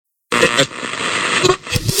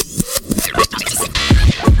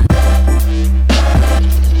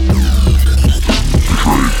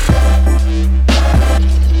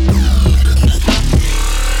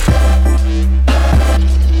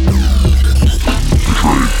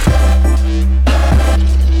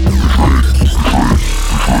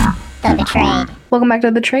The Trade. Welcome back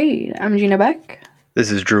to The Trade. I'm Gina Beck.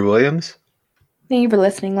 This is Drew Williams. Thank you for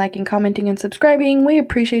listening, liking, commenting, and subscribing. We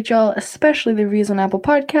appreciate y'all, especially the reviews on Apple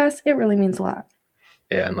Podcasts. It really means a lot.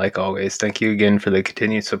 Yeah, and like always, thank you again for the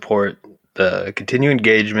continued support, the continued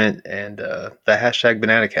engagement, and the hashtag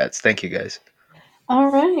Banana Cats. Thank you, guys.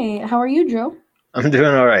 All right. How are you, Joe? I'm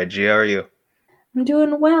doing all right. G, how are you? I'm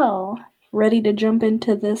doing well. Ready to jump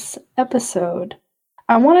into this episode.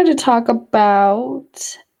 I wanted to talk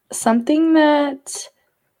about something that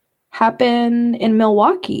happened in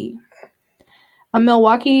Milwaukee. A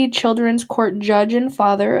Milwaukee Children's Court judge and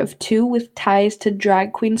father of two with ties to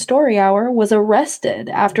Drag Queen Story Hour was arrested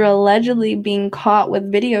after allegedly being caught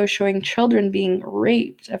with video showing children being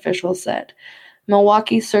raped, officials said.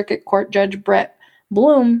 Milwaukee Circuit Court Judge Brett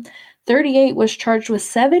Bloom, 38, was charged with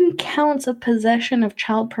 7 counts of possession of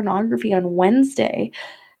child pornography on Wednesday.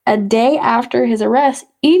 A day after his arrest,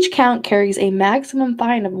 each count carries a maximum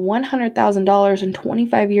fine of $100,000 and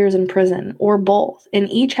 25 years in prison, or both, and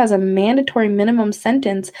each has a mandatory minimum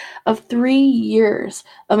sentence of 3 years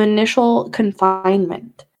of initial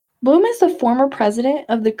confinement. Bloom is the former president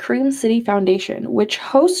of the Cream City Foundation, which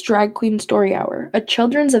hosts Drag Queen Story Hour, a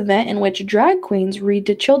children's event in which drag queens read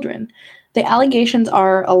to children. The allegations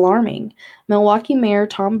are alarming. Milwaukee Mayor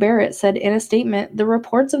Tom Barrett said in a statement, the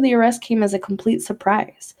reports of the arrest came as a complete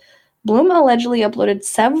surprise. Bloom allegedly uploaded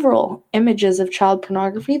several images of child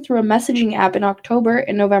pornography through a messaging app in October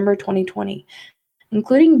and November 2020,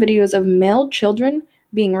 including videos of male children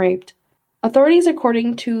being raped. Authorities,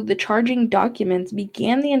 according to the charging documents,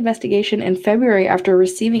 began the investigation in February after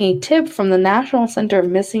receiving a tip from the National Center of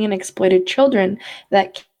Missing and Exploited Children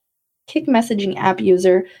that Kik messaging app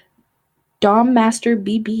user Dommaster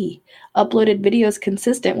BB uploaded videos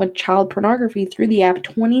consistent with child pornography through the app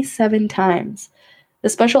 27 times. The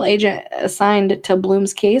special agent assigned to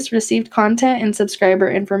Bloom's case received content and subscriber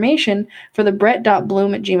information for the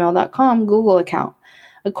brett.bloom@gmail.com Google account.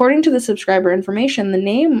 According to the subscriber information, the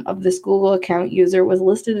name of this Google account user was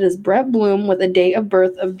listed as Brett Bloom with a date of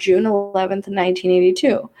birth of June 11th,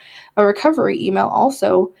 1982. A recovery email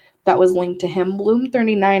also that was linked to him,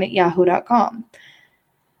 bloom39@yahoo.com.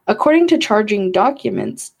 According to charging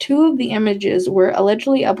documents, 2 of the images were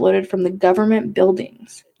allegedly uploaded from the government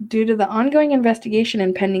buildings. Due to the ongoing investigation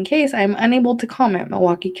and pending case, I am unable to comment,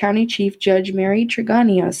 Milwaukee County Chief Judge Mary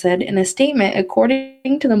Treganio said in a statement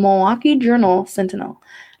according to the Milwaukee Journal-Sentinel.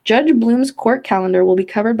 Judge Bloom's court calendar will be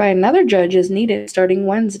covered by another judge as needed starting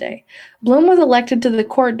Wednesday. Bloom was elected to the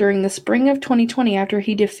court during the spring of 2020 after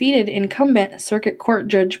he defeated incumbent Circuit Court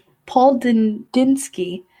Judge Paul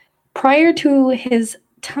Dinsky. Prior to his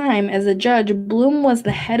time as a judge, Bloom was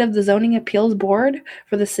the head of the Zoning Appeals Board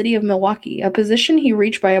for the city of Milwaukee, a position he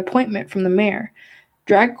reached by appointment from the mayor.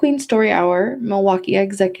 Drag Queen Story Hour, Milwaukee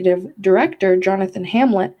Executive Director Jonathan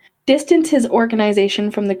Hamlet, distanced his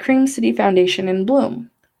organization from the Cream City Foundation and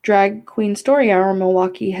Bloom. Drag Queen Story Hour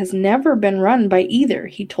Milwaukee has never been run by either,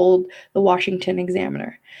 he told the Washington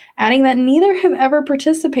Examiner, adding that neither have ever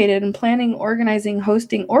participated in planning, organizing,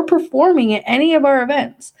 hosting, or performing at any of our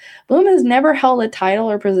events. Bloom has never held a title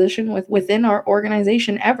or position within our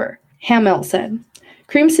organization ever, Hamel said.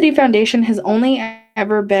 Cream City Foundation has only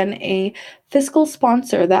ever been a fiscal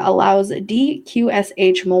sponsor that allows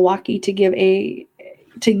DQSH Milwaukee to give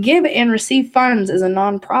and receive funds as a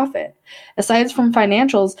nonprofit. Aside from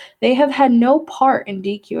financials, they have had no part in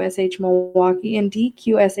DQSH Milwaukee and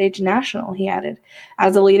DQSH National, he added.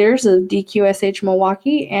 As the leaders of DQSH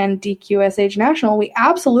Milwaukee and DQSH National, we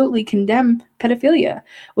absolutely condemn pedophilia.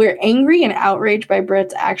 We're angry and outraged by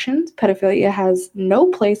Brett's actions. Pedophilia has no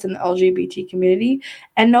place in the LGBT community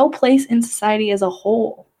and no place in society as a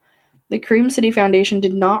whole. The Cream City Foundation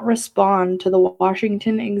did not respond to the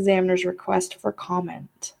Washington Examiner's request for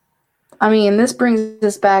comment. I mean, this brings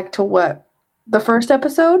us back to what? The first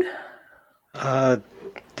episode? We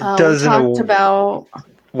talked about...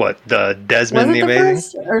 What, the Desmond was it the the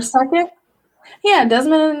Amazing? First or second? Yeah,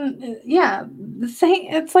 Desmond, yeah. The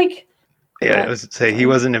same, it's like... Yeah, I was to say he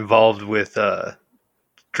wasn't involved with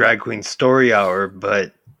Drag Queen Story Hour,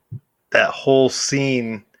 but that whole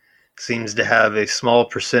scene seems to have a small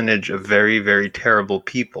percentage of very, very terrible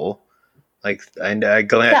people. Like,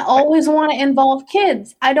 that always want to involve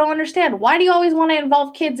kids. I don't understand. Why do you always want to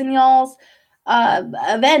involve kids in y'all's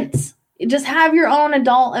events? Just have your own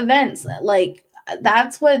adult events. Like,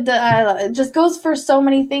 that's what it just goes for so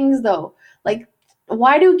many things, though. Like,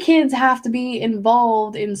 why do kids have to be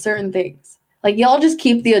involved in certain things? Like, y'all just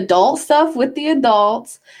keep the adult stuff with the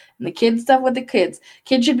adults and the kid stuff with the kids.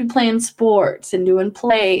 Kids should be playing sports and doing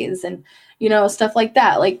plays and, stuff like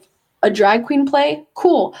that. Like, a drag queen play,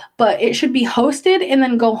 cool, but it should be hosted and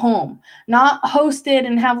then go home. Not hosted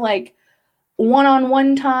and have, like,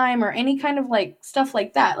 one-on-one time or any kind of like stuff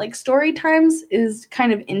like that. Like story times is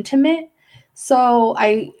kind of intimate. So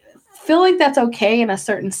I feel like that's okay in a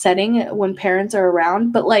certain setting when parents are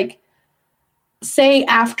around, but like say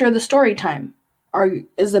after the story time,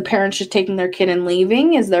 is the parents just taking their kid and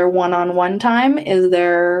leaving? Is there one-on-one time? Is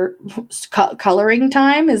there coloring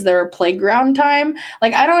time? Is there a playground time?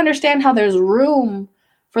 Like, I don't understand how there's room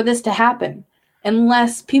for this to happen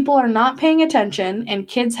unless people are not paying attention and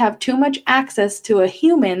kids have too much access to a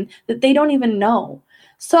human that they don't even know.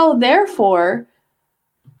 So therefore,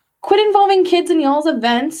 quit involving kids in y'all's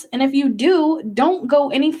events, and if you do, don't go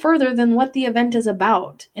any further than what the event is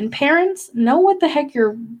about. And parents, know what the heck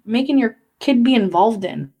you're making your kid be involved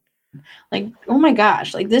in. Like, oh my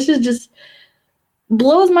gosh, like this is just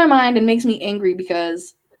blows my mind and makes me angry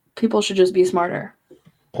because people should just be smarter.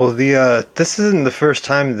 Well, this isn't the first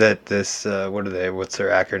time that this what's their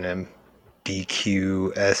acronym?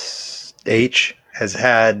 DQSH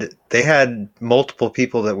they had multiple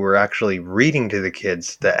people that were actually reading to the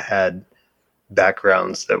kids that had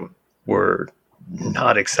backgrounds that were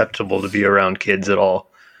not acceptable to be around kids at all.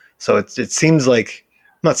 So it seems like,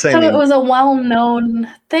 I'm not saying So it was a well-known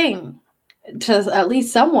thing to at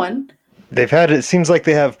least someone. it seems like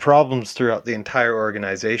they have problems throughout the entire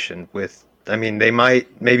organization with, I mean,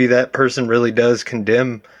 maybe that person really does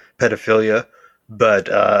condemn pedophilia, but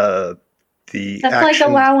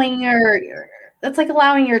That's like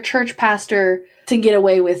allowing your church pastor to get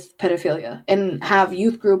away with pedophilia and have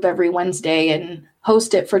youth group every Wednesday and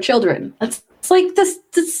host it for children. It's like this.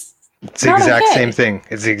 It's the exact same thing.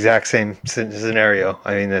 It's the exact same scenario.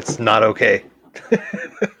 I mean, it's not okay.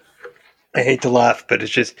 I hate to laugh, but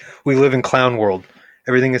it's just, we live in clown world.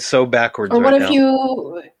 Everything is so backwards. Or what if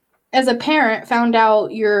you, as a parent, found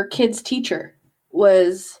out your kid's teacher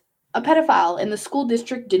was a pedophile and the school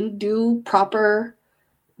district didn't do proper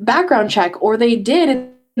background check, or they did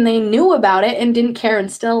and they knew about it and didn't care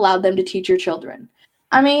and still allowed them to teach your children?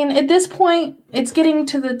 I mean, at this point, it's getting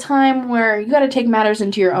to the time where you got to take matters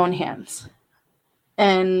into your own hands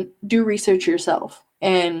and do research yourself.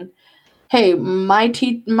 And hey, my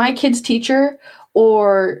kid's teacher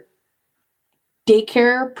or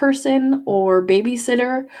daycare person or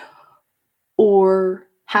babysitter or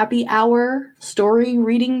happy hour story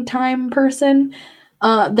reading time person,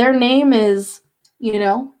 their name is,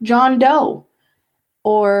 John Doe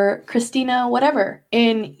or Christina whatever.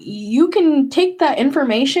 And you can take that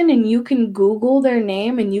information and you can Google their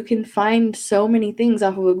name and you can find so many things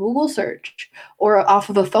off of a Google search or off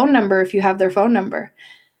of a phone number if you have their phone number.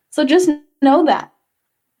 So just know that.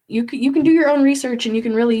 You can do your own research and you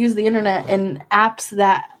can really use the internet and apps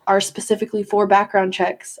that are specifically for background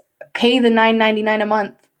checks. Pay the $9.99 a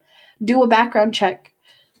month. Do a background check.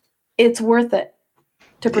 It's worth it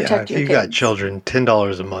to protect your kids. If you got children,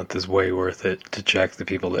 $10 a month is way worth it to check the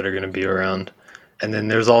people that are going to be around. And then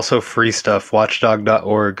there's also free stuff,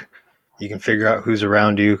 watchdog.org. You can figure out who's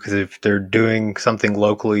around you, because if they're doing something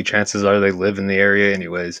locally, chances are they live in the area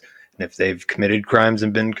anyways. And if they've committed crimes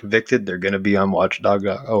and been convicted, they're going to be on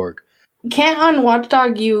watchdog.org. Can't on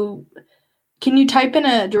Watchdog can you type in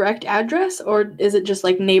a direct address, or is it just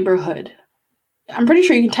like neighborhood? I'm pretty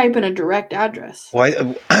sure you can type in a direct address.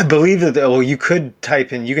 Well, I believe that you can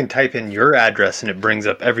type in your address and it brings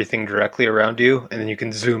up everything directly around you, and then you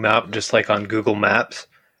can zoom out just like on Google Maps,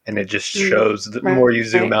 and it just shows, the more you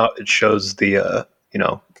zoom out, it shows the,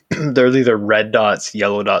 there's either red dots,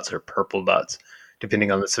 yellow dots, or purple dots,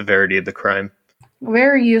 depending on the severity of the crime.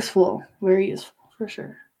 Very useful for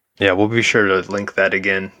sure. Yeah, we'll be sure to link that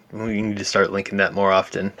again. We need to start linking that more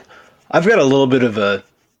often. I've got a little bit of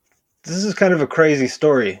this is kind of a crazy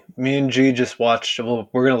story. Me and G just watched,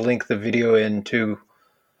 we're going to link the video in too,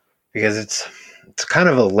 because it's kind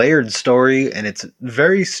of a layered story, and it's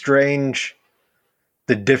very strange,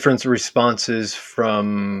 the different responses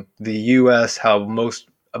from the U.S., how most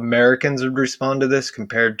Americans would respond to this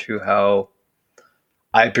compared to how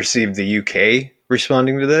I perceive the UK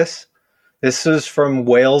responding to this. This is from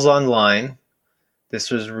Wales Online. This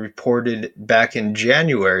was reported back in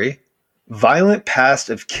January. Violent past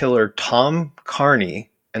of killer Tom Carney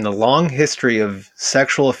and the long history of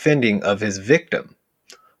sexual offending of his victim.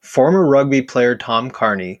 Former rugby player Tom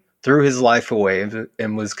Carney threw his life away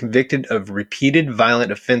and was convicted of repeated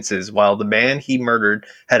violent offenses, while the man he murdered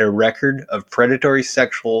had a record of predatory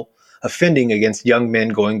sexual offending against young men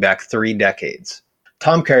going back 3 decades.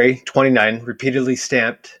 Tom Carey, 29, repeatedly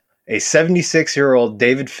stamped a 76-year-old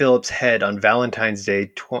David Phillips' head on Valentine's Day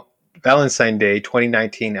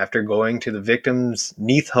 2019 after going to the victim's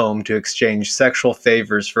Neath home to exchange sexual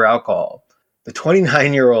favors for alcohol. The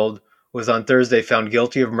 29-year-old was on Thursday found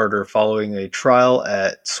guilty of murder following a trial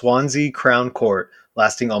at Swansea Crown Court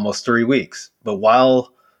lasting almost 3 weeks. But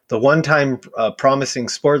while the one-time promising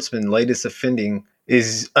sportsman's latest offending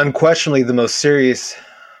is unquestionably the most serious,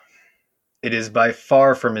 it is by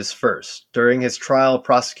far from his first. During his trial,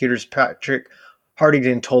 prosecutors Patrick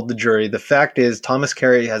Hartington told the jury, "The fact is, Thomas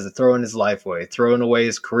Carey has thrown his life away, thrown away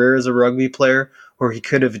his career as a rugby player, where he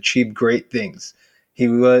could have achieved great things.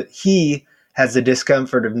 He has the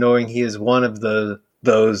discomfort of knowing he is one of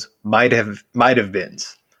those might have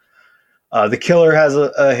beens." The killer has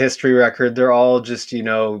a history record. They're all just,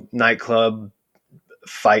 nightclub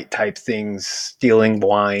fight type things, stealing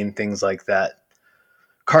wine, things like that.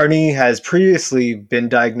 Carney has previously been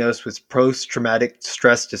diagnosed with post-traumatic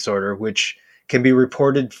stress disorder, which can be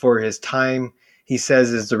reported for his time, he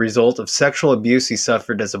says, is the result of sexual abuse he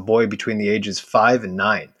suffered as a boy between the ages 5 and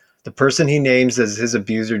 9. The person he names as his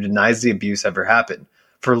abuser denies the abuse ever happened.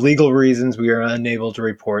 For legal reasons, we are unable to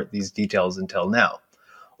report these details until now.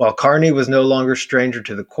 While Carney was no longer a stranger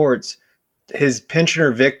to the courts, his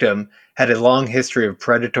pensioner victim had a long history of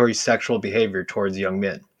predatory sexual behavior towards young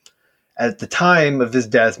men. At the time of his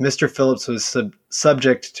death, Mr. Phillips was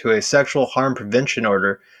subject to a sexual harm prevention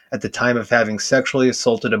order at the time of having sexually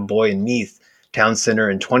assaulted a boy in Meath Town Center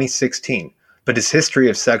in 2016, but his history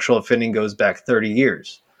of sexual offending goes back 30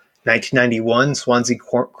 years. 1991, Swansea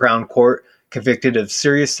Crown Court convicted of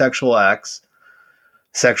serious sexual acts,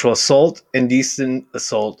 sexual assault, indecent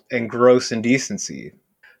assault, and gross indecency.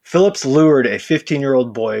 Phillips lured a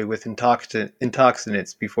 15-year-old boy with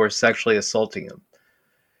intoxicants before sexually assaulting him.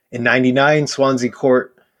 In 1999, Swansea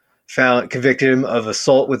Court convicted him of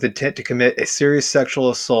assault with intent to commit a serious sexual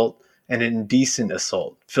assault and an indecent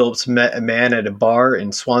assault. Phillips met a man at a bar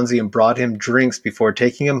in Swansea and brought him drinks before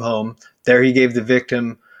taking him home. There he gave the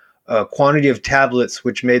victim a quantity of tablets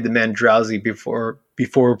which made the man drowsy before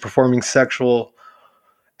performing sexual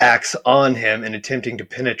acts on him and attempting to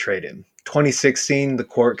penetrate him. 2016, the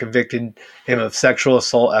court convicted him of sexual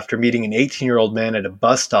assault after meeting an 18-year-old man at a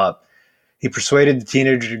bus stop. He persuaded the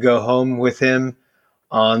teenager to go home with him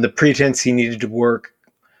on the pretense he needed to work.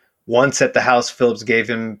 Once at the house, Phillips gave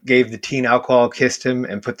the teen alcohol, kissed him,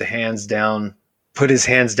 and put his hands down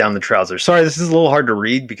the trousers. Sorry, this is a little hard to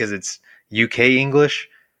read because it's UK English,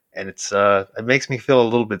 and it makes me feel a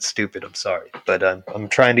little bit stupid. I'm sorry, but I'm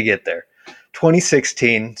trying to get there.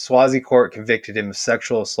 2016, Swansea Court convicted him of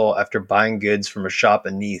sexual assault after buying goods from a shop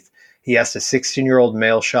in Neath. He asked a 16-year-old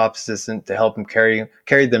male shop assistant to help him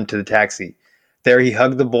carry them to the taxi. There he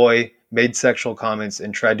hugged the boy, made sexual comments,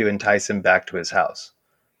 and tried to entice him back to his house.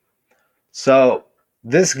 So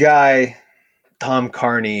this guy, Tom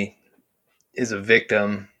Carney, is a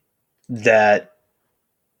victim that,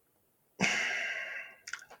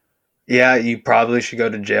 yeah, you probably should go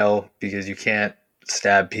to jail because you can't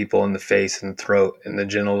stab people in the face and throat and the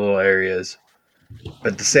genital areas.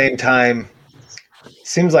 But at the same time,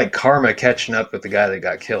 seems like karma catching up with the guy that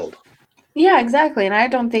got killed. Yeah, exactly. And I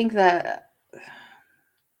don't think that.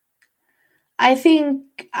 I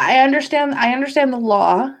think I understand the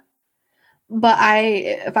law, but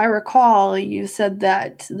if I recall, you said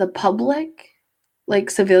that the public,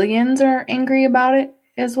 like civilians, are angry about it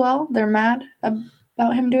as well. They're mad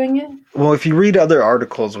about him doing it. Well, if you read other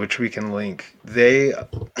articles, which we can link, the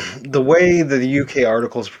way that the UK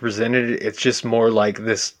articles presented it, it's just more like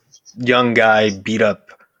this young guy beat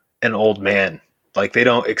up an old man. Like, they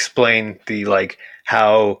don't explain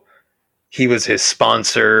how he was his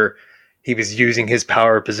sponsor. He was using his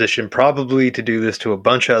power position probably to do this to a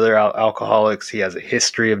bunch of other alcoholics. He has a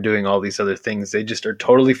history of doing all these other things. They just are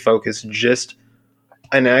totally focused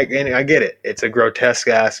and I get it. It's a grotesque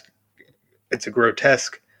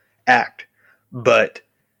act, but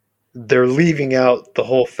they're leaving out the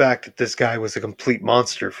whole fact that this guy was a complete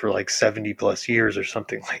monster for like 70 plus years or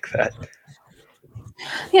something like that.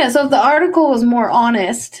 Yeah, so if the article was more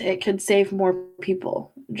honest, it could save more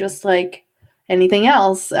people. Just like anything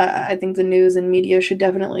else, I think the news and media should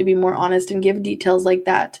definitely be more honest and give details like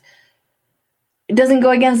that. It doesn't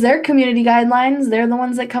go against their community guidelines. They're the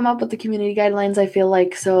ones that come up with the community guidelines, I feel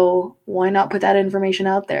like. So why not put that information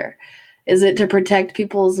out there? Is it to protect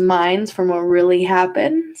people's minds from what really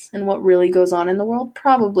happens and what really goes on in the world?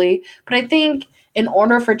 Probably. But I think in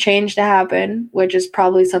order for change to happen, which is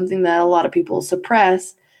probably something that a lot of people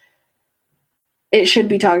suppress, it should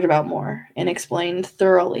be talked about more and explained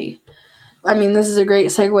thoroughly. I mean, this is a great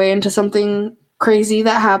segue into something crazy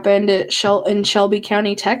that happened in Shelby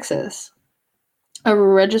County, Texas. A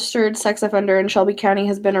registered sex offender in Shelby County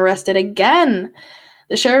has been arrested again.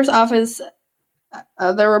 The sheriff's office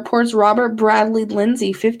The reports Robert Bradley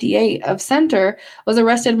Lindsay, 58, of Center, was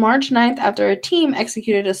arrested March 9th after a team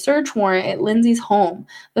executed a search warrant at Lindsay's home.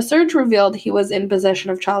 The search revealed he was in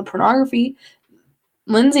possession of child pornography.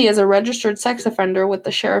 Lindsay is a registered sex offender with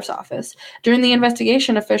the sheriff's office. During the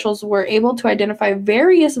investigation, officials were able to identify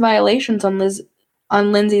various violations on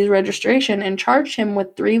Lindsay's registration and charged him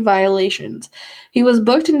with 3 violations. He was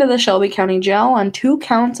booked into the Shelby County Jail on 2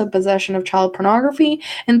 counts of possession of child pornography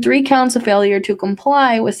and 3 counts of failure to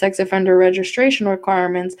comply with sex offender registration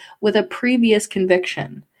requirements with a previous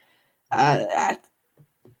conviction.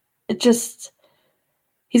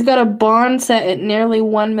 He's got a bond set at nearly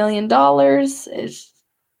 $1 million.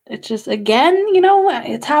 It's just, again,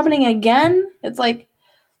 it's happening again. It's like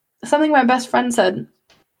something my best friend said.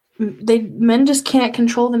 Men just can't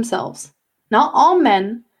control themselves. Not all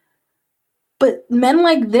men, but men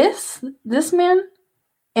like this man,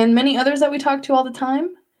 and many others that we talk to all the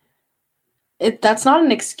time, that's not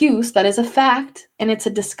an excuse. That is a fact, and it's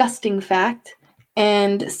a disgusting fact.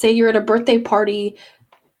 And say you're at a birthday party,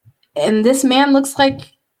 and this man looks like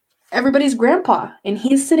everybody's grandpa, and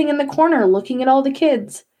he's sitting in the corner looking at all the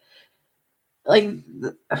kids. Like,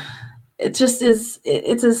 it just is,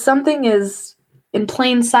 it's as something as in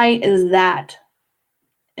plain sight as that.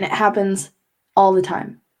 And it happens all the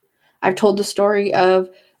time. I've told the story of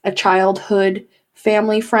a childhood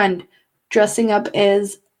family friend dressing up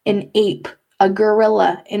as an ape, a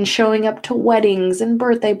gorilla, and showing up to weddings and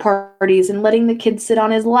birthday parties and letting the kids sit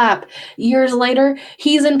on his lap. Years later,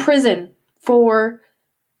 he's in prison for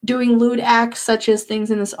doing lewd acts such as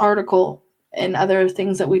things in this article and other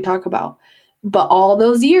things that we talk about. But all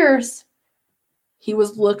those years, he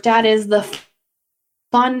was looked at as the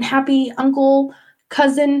fun, happy uncle,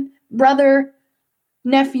 cousin, brother,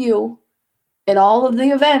 nephew at all of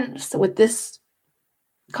the events with this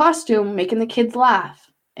costume, making the kids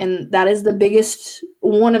laugh. And that is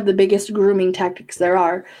one of the biggest grooming tactics there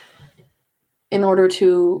are in order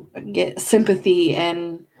to get sympathy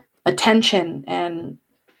and attention and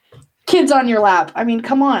kids on your lap. I mean,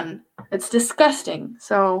 come on. It's disgusting.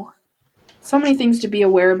 So many things to be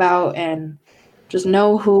aware about, and just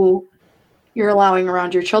know who you're allowing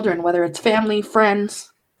around your children, whether it's family,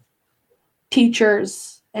 friends,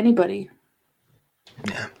 teachers, anybody.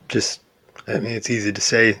 Yeah, it's easy to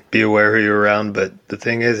say, be aware who you're around, but the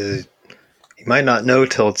thing is you might not know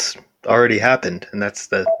till it's already happened, and that's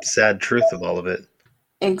the sad truth of all of it.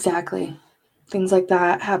 Exactly. Things like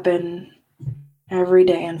that happen every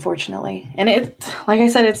day, unfortunately. And like I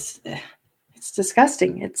said, it's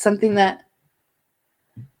disgusting. It's something that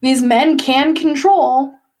these men can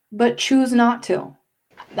control, but choose not to.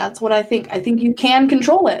 That's what I think. I think you can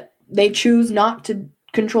control it. They choose not to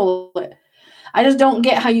control it. I just don't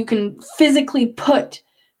get how you can physically put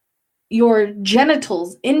your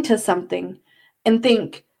genitals into something and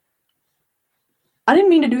think, I didn't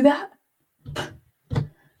mean to do that.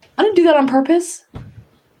 I didn't do that on purpose.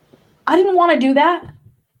 I didn't want to do that.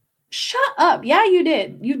 Shut up. Yeah, you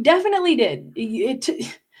did. You definitely did.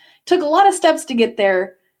 It took a lot of steps to get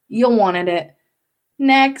there. You wanted it.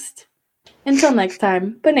 Next. Until next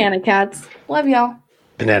time, Banana Cats. Love y'all.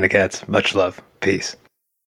 Banana Cats, much love. Peace.